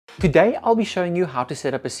Today I'll be showing you how to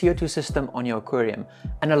set up a CO2 system on your aquarium,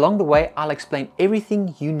 and along the way I'll explain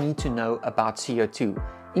everything you need to know about CO2,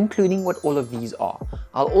 including what all of these are.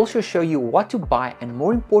 I'll also show you what to buy and,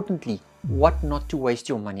 more importantly, what not to waste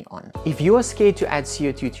your money on. If you are scared to add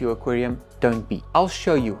CO2 to your aquarium, don't be. I'll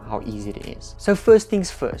show you how easy it is. So first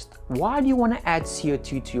things first, why do you want to add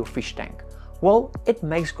CO2 to your fish tank? Well, it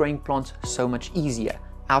makes growing plants so much easier.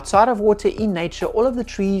 Outside of water, in nature, all of the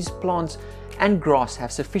trees, plants and grass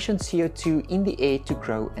have sufficient CO2 in the air to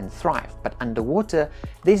grow and thrive, but underwater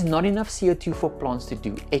there's not enough CO2 for plants to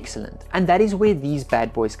do excellent. And that is where these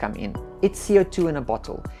bad boys come in. It's CO2 in a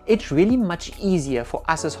bottle. It's really much easier for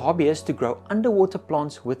us as hobbyists to grow underwater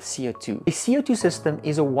plants with CO2. A CO2 system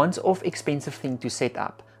is a once-off expensive thing to set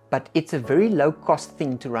up, but it's a very low cost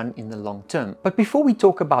thing to run in the long term. But before we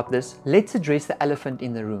talk about this, let's address the elephant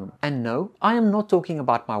in the room. And no, I am not talking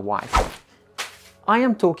about my wife. I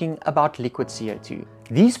am talking about liquid CO2.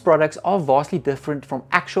 These products are vastly different from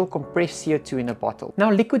actual compressed CO2 in a bottle.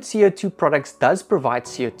 Now, liquid CO2 products does provide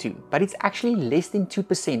CO2, but it's actually less than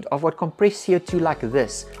 2% of what compressed CO2 like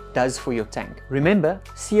this does for your tank. Remember,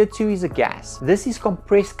 CO2 is a gas. This is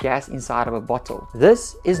compressed gas inside of a bottle.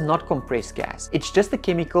 This is not compressed gas. It's just a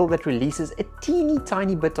chemical that releases a teeny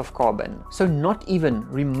tiny bit of carbon. So not even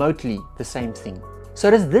remotely the same thing.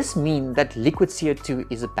 So does this mean that liquid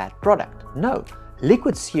CO2 is a bad product? No.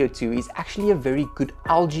 Liquid CO2 is actually a very good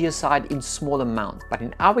algaecide in small amounts, but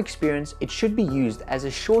in our experience it should be used as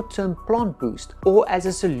a short-term plant boost or as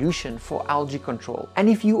a solution for algae control. And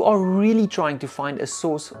if you are really trying to find a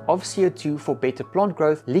source of CO2 for better plant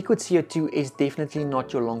growth, liquid CO2 is definitely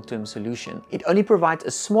not your long-term solution. It only provides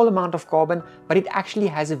a small amount of carbon, but it actually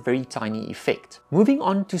has a very tiny effect. Moving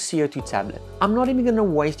on to CO2 tablet. I'm not even going to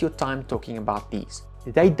waste your time talking about these.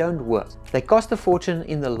 They don't work. They cost a fortune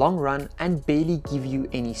in the long run and barely give you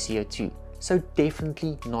any CO2. So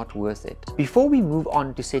definitely not worth it. Before we move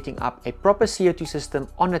on to setting up a proper CO2 system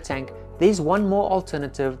on a tank, there's one more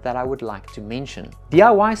alternative that I would like to mention.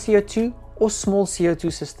 DIY CO2 or small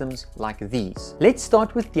CO2 systems like these. Let's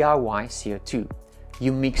start with DIY CO2.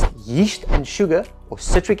 You mix yeast and sugar or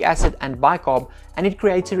citric acid and bicarb and it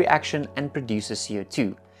creates a reaction and produces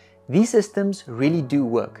CO2. These systems really do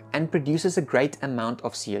work and produces a great amount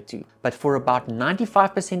of CO2, but for about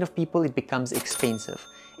 95% of people it becomes expensive.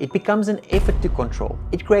 It becomes an effort to control.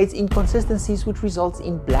 It creates inconsistencies which results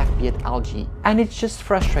in blackbeard algae. And it's just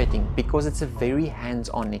frustrating because it's a very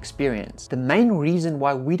hands-on experience. The main reason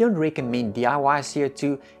why we don't recommend DIY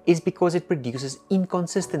CO2 is because it produces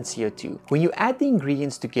inconsistent CO2. When you add the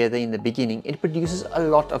ingredients together in the beginning, it produces a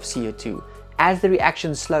lot of CO2. As the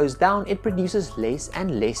reaction slows down, it produces less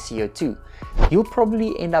and less CO2. You'll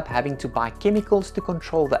probably end up having to buy chemicals to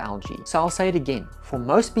control the algae. So I'll say it again, for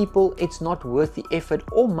most people it's not worth the effort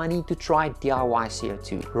or money to try DIY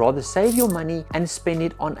CO2. Rather save your money and spend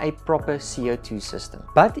it on a proper CO2 system.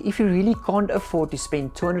 But if you really can't afford to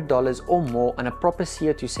spend $200 or more on a proper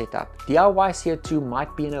CO2 setup, DIY CO2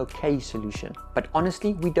 might be an okay solution. But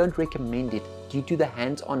honestly, we don't recommend it due to the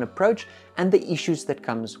hands-on approach and the issues that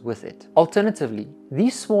comes with it. Alternatively,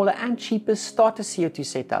 these smaller and cheaper starter CO2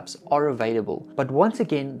 setups are available, but once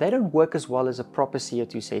again, they don't work as well as a proper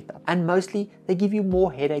CO2 setup, and mostly they give you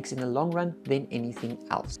more headaches in the long run than anything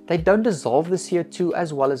else. They don't dissolve the CO2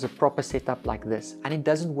 as well as a proper setup like this, and it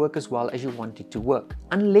doesn't work as well as you want it to work.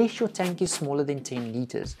 Unless your tank is smaller than 10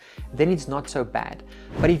 liters, then it's not so bad.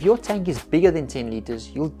 But if your tank is bigger than 10 liters,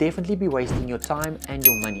 you'll definitely be wasting your time and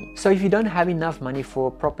your money. So if you don't have enough money for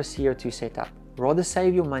a proper CO2 setup, rather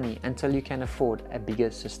save your money until you can afford a bigger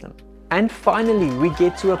system. And finally, we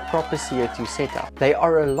get to a proper CO2 setup. They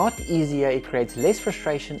are a lot easier, it creates less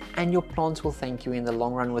frustration, and your plants will thank you in the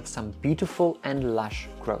long run with some beautiful and lush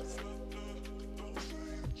growth.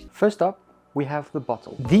 First up, we have the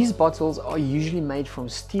bottle. These bottles are usually made from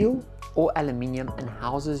steel or aluminium and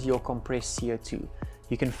houses your compressed CO2.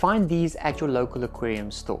 You can find these at your local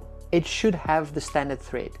aquarium store. It should have the standard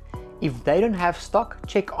thread. If they don't have stock,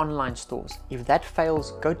 check online stores. If that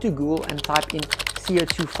fails, go to Google and type in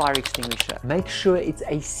CO2 fire extinguisher. Make sure it's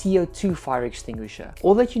a CO2 fire extinguisher.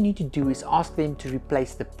 All that you need to do is ask them to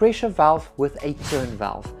replace the pressure valve with a turn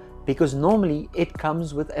valve, because normally it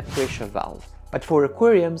comes with a pressure valve. But for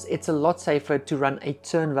aquariums, it's a lot safer to run a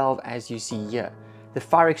turn valve as you see here. The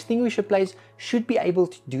fire extinguisher place should be able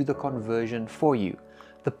to do the conversion for you.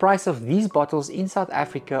 The price of these bottles in South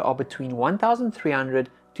Africa are between 1,300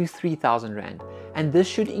 to 3,000 Rand, and this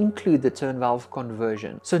should include the turn valve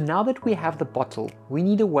conversion. So now that we have the bottle, we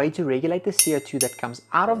need a way to regulate the CO2 that comes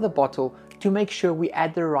out of the bottle to make sure we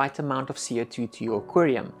add the right amount of CO2 to your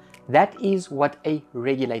aquarium. That is what a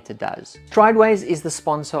regulator does. Strideways is the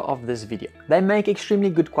sponsor of this video. They make extremely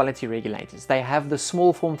good quality regulators. They have the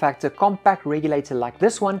small form factor compact regulator like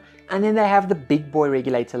this one, and then they have the big boy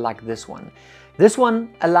regulator like this one. This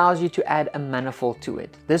one allows you to add a manifold to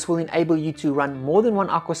it. This will enable you to run more than one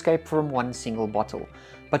aquascape from one single bottle.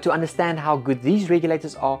 But to understand how good these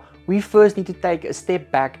regulators are, we first need to take a step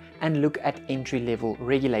back and look at entry-level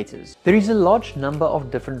regulators. There is a large number of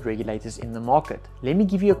different regulators in the market. Let me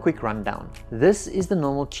give you a quick rundown. This is the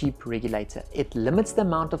normal cheap regulator. It limits the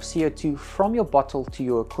amount of CO2 from your bottle to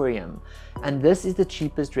your aquarium, and this is the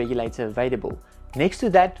cheapest regulator available. Next to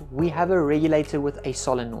that, we have a regulator with a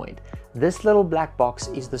solenoid. This little black box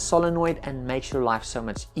is the solenoid and makes your life so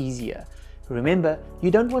much easier. Remember,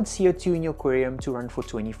 you don't want CO2 in your aquarium to run for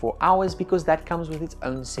 24 hours because that comes with its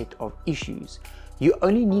own set of issues. You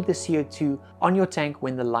only need the CO2 on your tank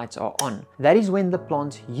when the lights are on. That is when the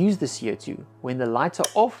plants use the CO2. When the lights are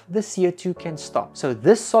off, the CO2 can stop. So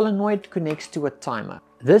this solenoid connects to a timer.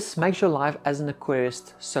 This makes your life as an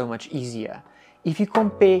aquarist so much easier. If you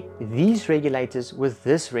compare these regulators with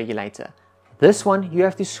this regulator, this one you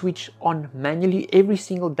have to switch on manually every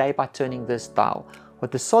single day by turning this dial.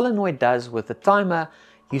 What the solenoid does with the timer,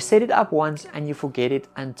 you set it up once and you forget it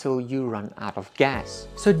until you run out of gas.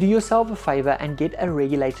 So do yourself a favor and get a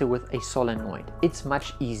regulator with a solenoid. It's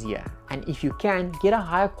much easier. And if you can, get a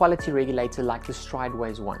higher quality regulator like the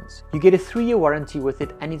Strideways ones. You get a 3-year warranty with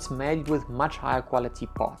it and it's made with much higher quality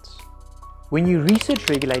parts. When you research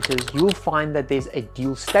regulators, you will find that there's a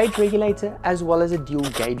dual stage regulator as well as a dual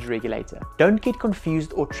gauge regulator. Don't get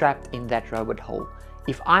confused or trapped in that rabbit hole.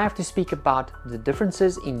 If I have to speak about the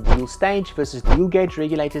differences in dual stage versus dual gauge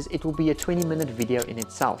regulators, it will be a 20-minute video in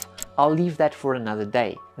itself. I'll leave that for another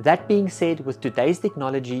day. That being said, with today's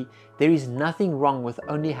technology, there is nothing wrong with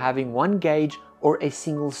only having one gauge or a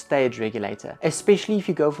single stage regulator, especially if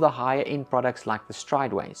you go for the higher end products like the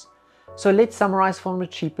Strideways. So let's summarize from the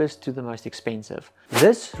cheapest to the most expensive.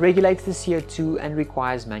 This regulates the CO2 and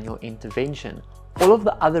requires manual intervention. All of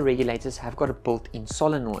the other regulators have got a built-in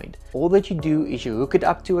solenoid. All that you do is you hook it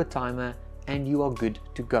up to a timer and you are good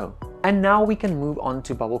to go. And now we can move on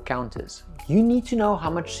to bubble counters. You need to know how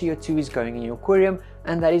much CO2 is going in your aquarium,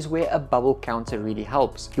 and that is where a bubble counter really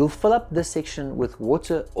helps. You'll fill up this section with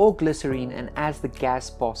water or glycerine, and as the gas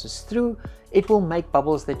passes through, it will make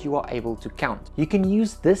bubbles that you are able to count. You can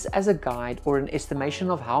use this as a guide or an estimation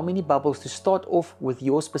of how many bubbles to start off with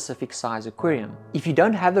your specific size aquarium. If you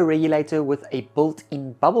don't have a regulator with a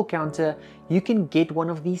built-in bubble counter, you can get one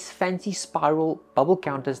of these fancy spiral bubble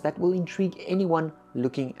counters that will intrigue anyone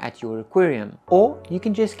looking at your aquarium. Or you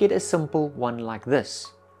can just get a simple one like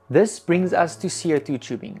this. This brings us to CO2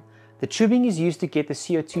 tubing. The tubing is used to get the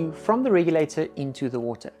CO2 from the regulator into the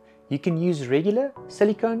water. You can use regular,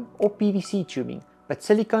 silicone or PVC tubing, but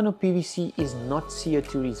silicone or PVC is not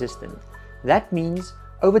CO2 resistant. That means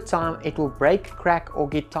over time it will break, crack or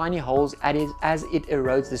get tiny holes as it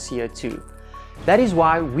erodes the CO2. That is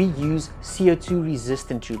why we use CO2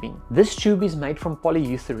 resistant tubing. This tube is made from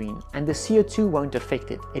polyurethane and the CO2 won't affect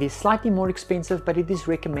it. It is slightly more expensive, but it is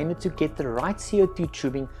recommended to get the right CO2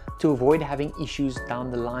 tubing to avoid having issues down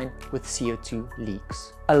the line with CO2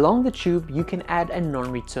 leaks. Along the tube you can add a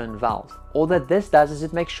non-return valve. All that this does is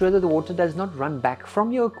it makes sure that the water does not run back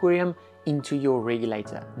from your aquarium into your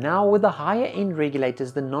regulator. Now with the higher end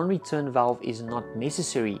regulators, the non-return valve is not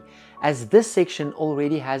necessary, as this section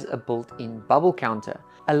already has a built-in bubble counter.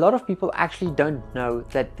 A lot of people actually don't know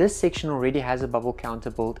that this section already has a bubble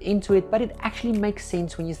counter built into it, but it actually makes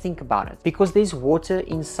sense when you think about it, because there's water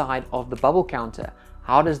inside of the bubble counter.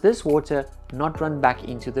 How does this water not run back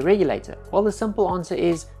into the regulator? Well, the simple answer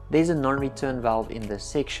is there's a non-return valve in this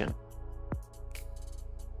section.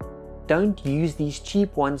 Don't use these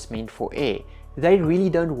cheap ones meant for air. They really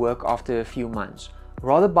don't work after a few months.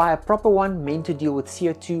 Rather buy a proper one meant to deal with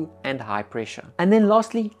CO2 and high pressure. And then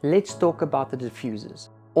lastly, let's talk about the diffusers.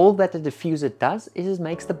 All that the diffuser does is it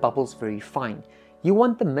makes the bubbles very fine. You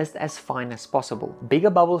want the mist as fine as possible. Bigger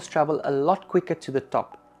bubbles travel a lot quicker to the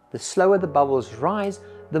top. The slower the bubbles rise,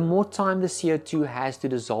 the more time the CO2 has to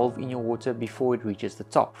dissolve in your water before it reaches the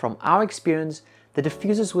top. From our experience, the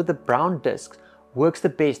diffusers with the brown discs works the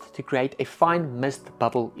best to create a fine mist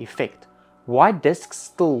bubble effect. White discs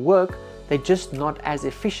still work, they're just not as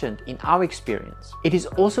efficient in our experience. It is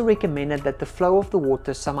also recommended that the flow of the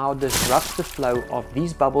water somehow disrupts the flow of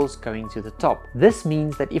these bubbles going to the top. This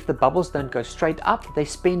means that if the bubbles don't go straight up, they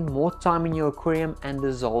spend more time in your aquarium and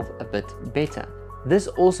dissolve a bit better. This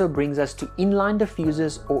also brings us to inline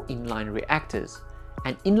diffusers or inline reactors.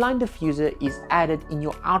 An inline diffuser is added in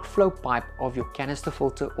your outflow pipe of your canister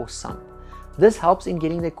filter or sump. This helps in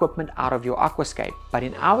getting the equipment out of your aquascape, but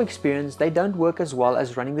in our experience they don't work as well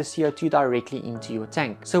as running the CO2 directly into your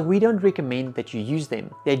tank, so we don't recommend that you use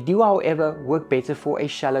them. They do however work better for a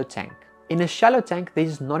shallow tank. In a shallow tank there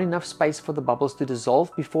is not enough space for the bubbles to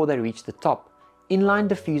dissolve before they reach the top. Inline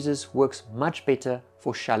diffusers works much better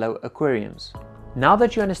for shallow aquariums. Now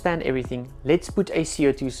that you understand everything, let's put a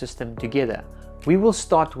CO2 system together. We will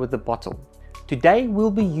start with the bottle. Today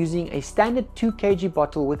we'll be using a standard 2 kg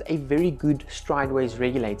bottle with a very good strideways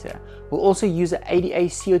regulator. We'll also use an ADA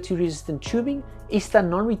CO2 resistant tubing, ESTA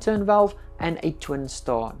non-return valve and a twin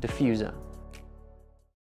star diffuser.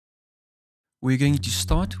 We're going to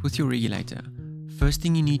start with your regulator. First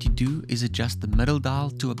thing you need to do is adjust the middle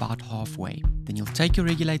dial to about halfway. Then you'll take your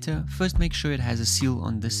regulator, first make sure it has a seal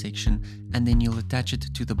on this section, and then you'll attach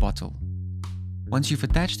it to the bottle. Once you've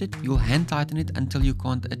attached it, you'll hand tighten it until you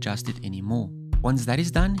can't adjust it anymore. Once that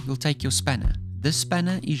is done, you'll take your spanner. This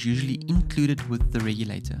spanner is usually included with the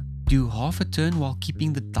regulator. Do half a turn while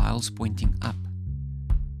keeping the dials pointing up.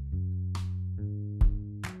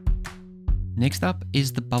 Next up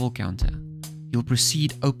is the bubble counter. You'll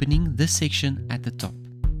proceed opening this section at the top.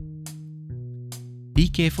 Be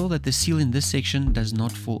careful that the seal in this section does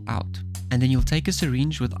not fall out. And then you'll take a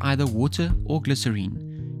syringe with either water or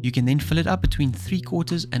glycerine. You can then fill it up between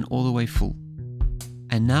 3/4 and all the way full.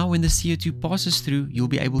 And now when the CO2 passes through, you'll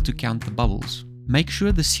be able to count the bubbles. Make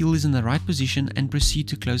sure the seal is in the right position and proceed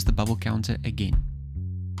to close the bubble counter again.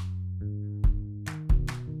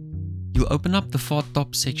 You'll open up the far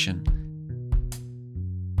top section.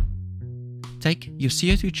 Take your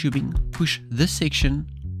CO2 tubing, push this section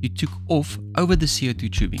you took off over the CO2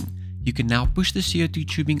 tubing. You can now push the CO2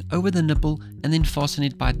 tubing over the nipple and then fasten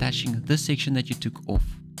it by attaching this section that you took off.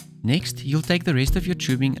 Next, you'll take the rest of your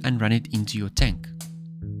tubing and run it into your tank.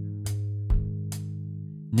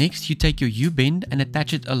 Next, you take your U-bend and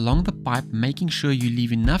attach it along the pipe, making sure you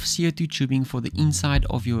leave enough CO2 tubing for the inside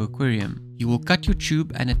of your aquarium. You will cut your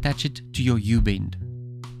tube and attach it to your U-bend.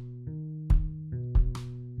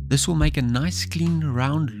 This will make a nice clean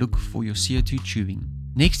round look for your CO2 tubing.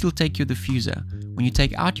 Next, you'll take your diffuser. When you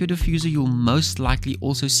take out your diffuser, you'll most likely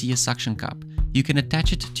also see a suction cup. You can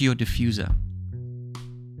attach it to your diffuser.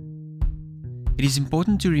 It is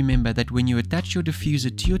important to remember that when you attach your diffuser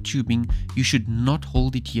to your tubing, you should not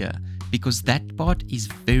hold it here, because that part is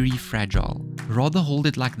very fragile. Rather hold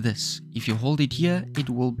it like this. If you hold it here, it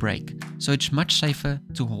will break, so it's much safer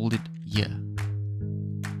to hold it here.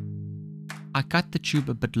 I cut the tube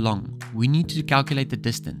a bit long. We need to calculate the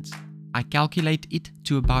distance. I calculate it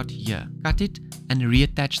to about here. Cut it and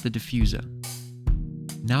reattach the diffuser.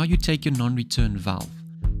 Now you take your non-return valve.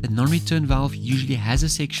 The non-return valve usually has a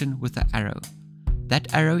section with an arrow.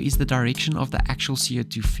 That arrow is the direction of the actual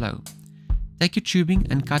CO2 flow. Take your tubing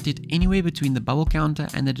and cut it anywhere between the bubble counter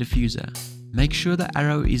and the diffuser. Make sure the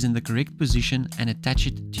arrow is in the correct position and attach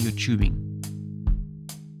it to your tubing.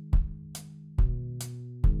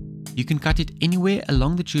 You can cut it anywhere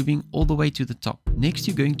along the tubing all the way to the top. Next,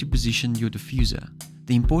 you're going to position your diffuser.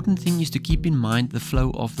 The important thing is to keep in mind the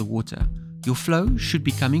flow of the water. Your flow should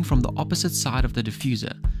be coming from the opposite side of the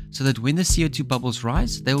diffuser, so that when the CO2 bubbles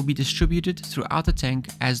rise, they will be distributed throughout the tank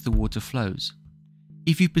as the water flows.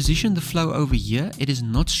 If you position the flow over here, it is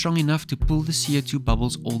not strong enough to pull the CO2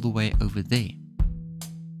 bubbles all the way over there.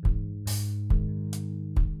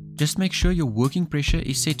 Just make sure your working pressure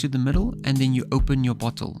is set to the middle and then you open your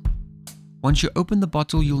bottle. Once you open the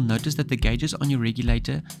bottle, you'll notice that the gauges on your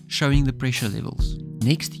regulator showing the pressure levels.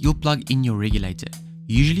 Next, you'll plug in your regulator.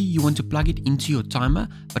 Usually you want to plug it into your timer,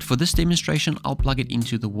 but for this demonstration, I'll plug it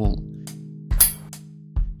into the wall.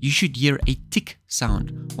 You should hear a tick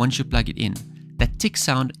sound once you plug it in. That tick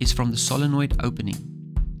sound is from the solenoid opening.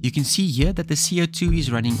 You can see here that the CO2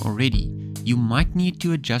 is running already. You might need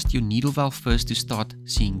to adjust your needle valve first to start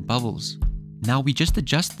seeing bubbles. Now we just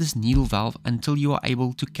adjust this needle valve until you are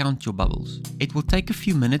able to count your bubbles. It will take a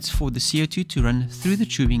few minutes for the CO2 to run through the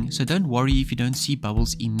tubing, so don't worry if you don't see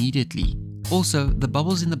bubbles immediately. Also, the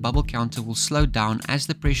bubbles in the bubble counter will slow down as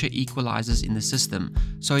the pressure equalizes in the system,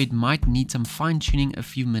 so it might need some fine-tuning a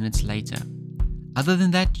few minutes later. Other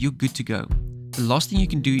than that, you're good to go. The last thing you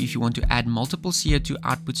can do if you want to add multiple CO2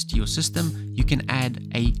 outputs to your system, you can add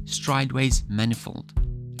a strideways manifold,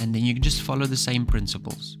 and then you can just follow the same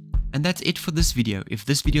principles. And that's it for this video. If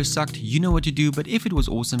this video sucked, you know what to do, but if it was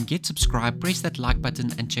awesome, get subscribed, press that like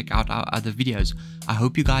button and check out our other videos. I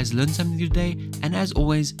hope you guys learned something today, and as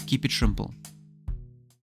always, keep it shrimple.